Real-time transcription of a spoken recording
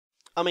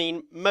I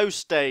mean,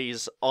 most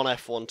days on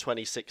F1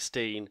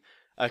 2016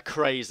 are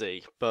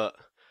crazy, but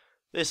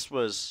this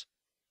was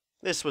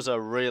a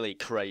really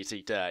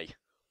crazy day.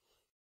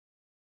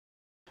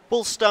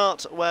 We'll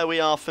start where we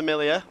are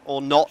familiar,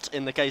 or not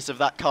in the case of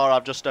that car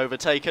I've just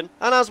overtaken.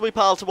 And as we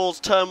pile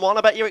towards turn 1,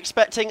 I bet you're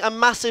expecting a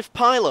massive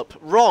pile-up.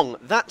 Wrong,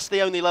 that's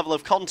the only level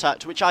of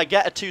contact which I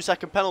get a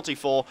 2-second penalty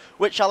for,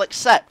 which I'll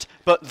accept.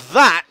 But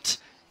that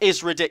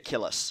is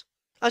ridiculous.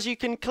 As you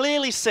can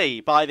clearly see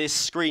by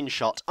this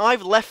screenshot,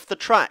 I've left the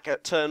track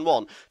at turn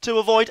 1 to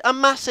avoid a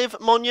massive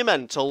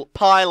monumental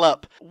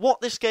pile-up.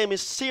 What this game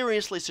is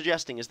seriously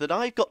suggesting is that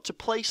I've got to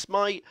place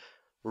my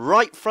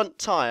right front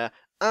tyre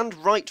and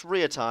right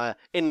rear tyre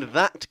in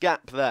that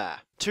gap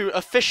there to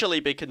officially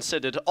be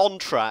considered on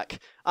track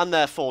and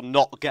therefore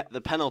not get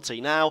the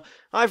penalty. Now,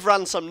 I've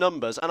ran some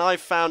numbers and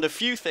I've found a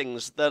few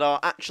things that are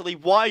actually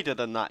wider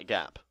than that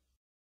gap.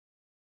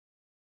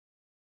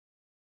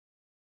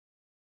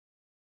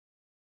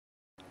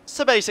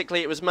 So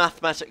basically it was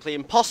mathematically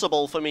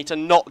impossible for me to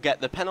not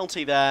get the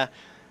penalty there,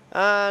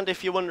 and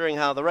if you're wondering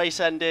how the race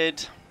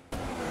ended...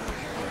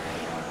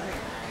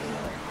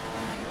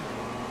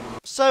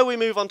 So we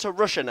move on to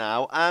Russia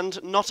now,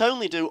 and not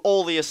only do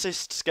all the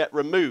assists get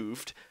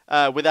removed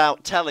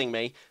without telling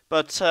me,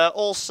 but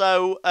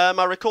also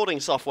my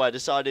recording software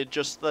decided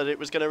just that it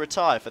was going to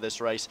retire for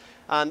this race,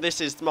 and this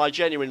is my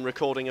genuine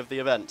recording of the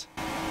event.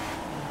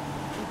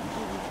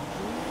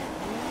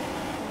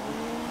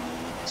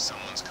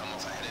 Someone's come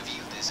off ahead of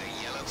you. There's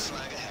a yellow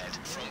flag ahead.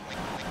 Front wing.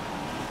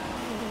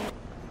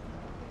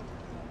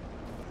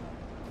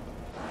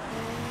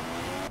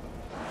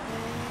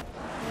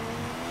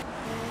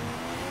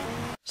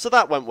 So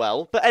that went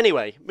well, but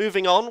anyway,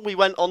 moving on, we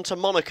went on to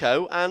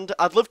Monaco, and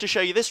I'd love to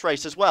show you this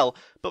race as well,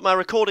 but my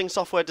recording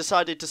software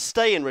decided to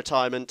stay in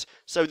retirement,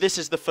 so this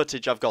is the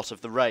footage I've got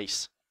of the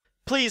race.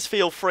 Please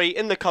feel free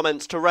in the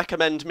comments to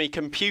recommend me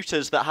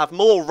computers that have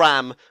more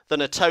RAM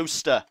than a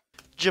toaster.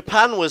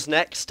 Japan was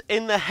next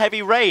in the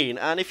heavy rain,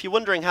 and if you're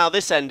wondering how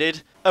this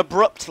ended,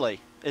 abruptly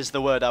is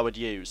the word I would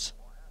use.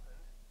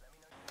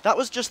 That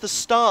was just the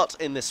start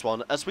in this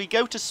one, as we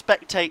go to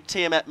spectate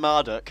Tiamat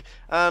Marduk,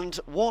 and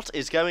what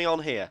is going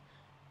on here?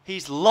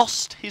 He's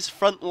lost his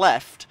front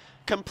left,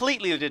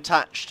 completely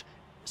detached,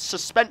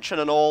 suspension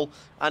and all,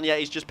 and yet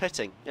he's just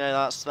pitting.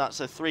 Yeah, that's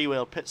a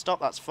three-wheel pit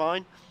stop, that's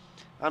fine.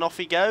 And off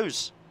he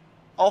goes.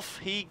 Off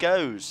he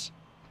goes.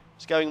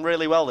 It's going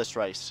really well, this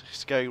race.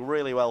 It's going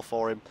really well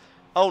for him.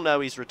 Oh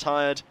no, he's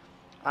retired,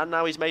 and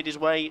now he's made his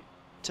way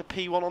to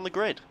P1 on the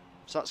grid.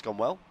 So that's gone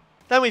well.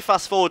 Then we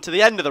fast forward to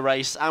the end of the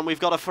race, and we've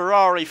got a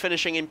Ferrari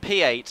finishing in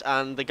P8,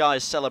 and the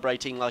guy's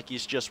celebrating like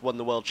he's just won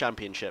the World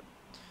Championship.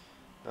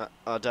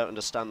 I don't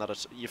understand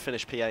that. You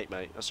finished P8,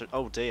 mate.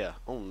 Oh dear.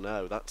 Oh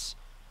no, that's...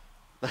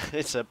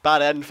 it's a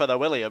bad end for the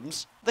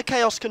Williams. The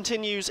chaos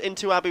continues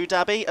into Abu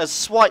Dhabi, as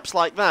swipes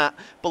like that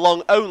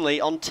belong only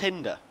on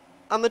Tinder.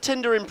 And the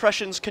Tinder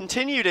impressions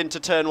continued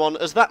into turn 1,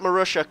 as that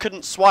Marussia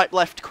couldn't swipe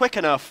left quick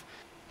enough.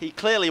 He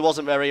clearly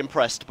wasn't very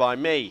impressed by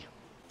me.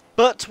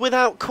 But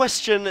without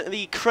question,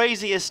 the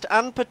craziest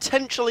and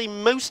potentially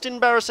most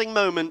embarrassing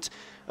moment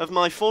of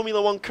my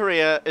Formula 1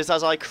 career is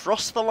as I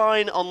crossed the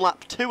line on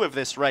lap 2 of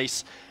this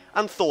race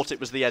and thought it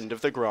was the end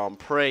of the Grand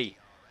Prix.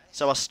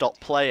 So I stopped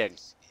playing.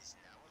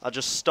 I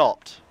just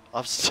stopped.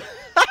 I've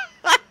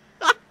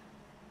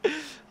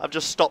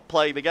just stopped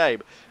playing the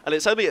game. And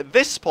it's only at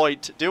this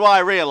point do I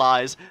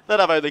realise that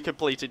I've only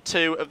completed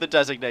 2 of the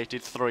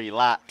designated 3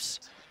 laps.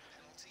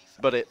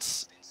 But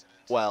it's,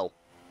 well,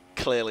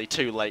 clearly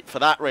too late for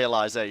that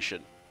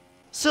realisation.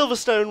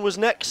 Silverstone was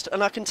next,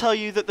 and I can tell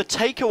you that the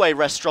takeaway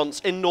restaurants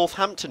in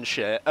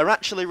Northamptonshire are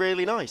actually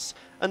really nice.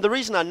 And the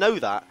reason I know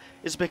that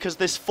is because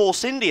this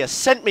Force India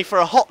sent me for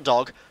a hot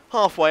dog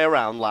halfway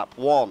around lap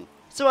 1.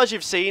 So as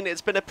you've seen,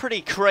 it's been a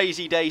pretty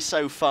crazy day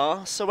so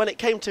far, so when it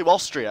came to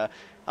Austria,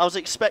 I was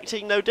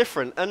expecting no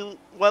different, and,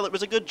 well, it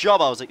was a good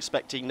job I was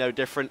expecting no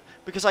different,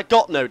 because I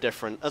got no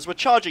different, as we're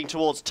charging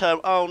towards turn...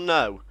 Oh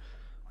no.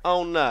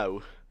 Oh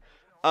no.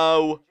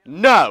 Oh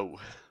no!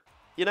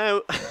 You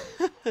know,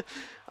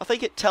 I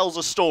think it tells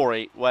a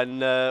story when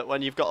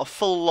you've got a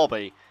full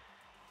lobby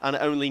and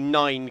only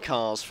 9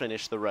 cars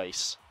finish the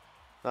race.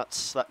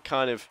 That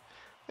kind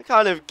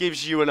of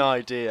gives you an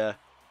idea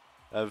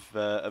of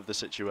the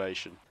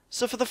situation.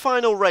 So for the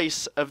final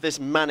race of this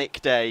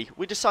manic day,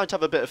 we decide to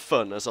have a bit of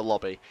fun as a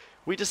lobby.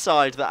 We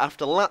decide that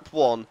after lap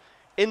 1,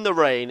 in the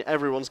rain,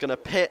 everyone's going to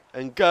pit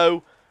and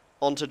go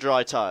onto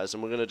dry tyres,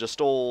 and we're going to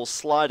just all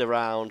slide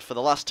around for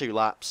the last 2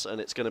 laps,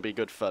 and it's going to be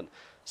good fun.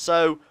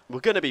 So we're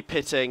going to be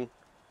pitting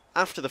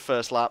after the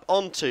first lap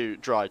onto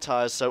dry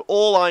tyres, so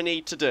all I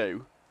need to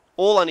do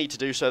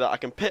so that I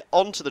can pit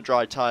onto the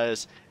dry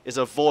tyres is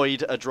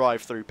avoid a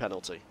drive-through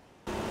penalty.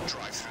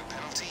 Drive-through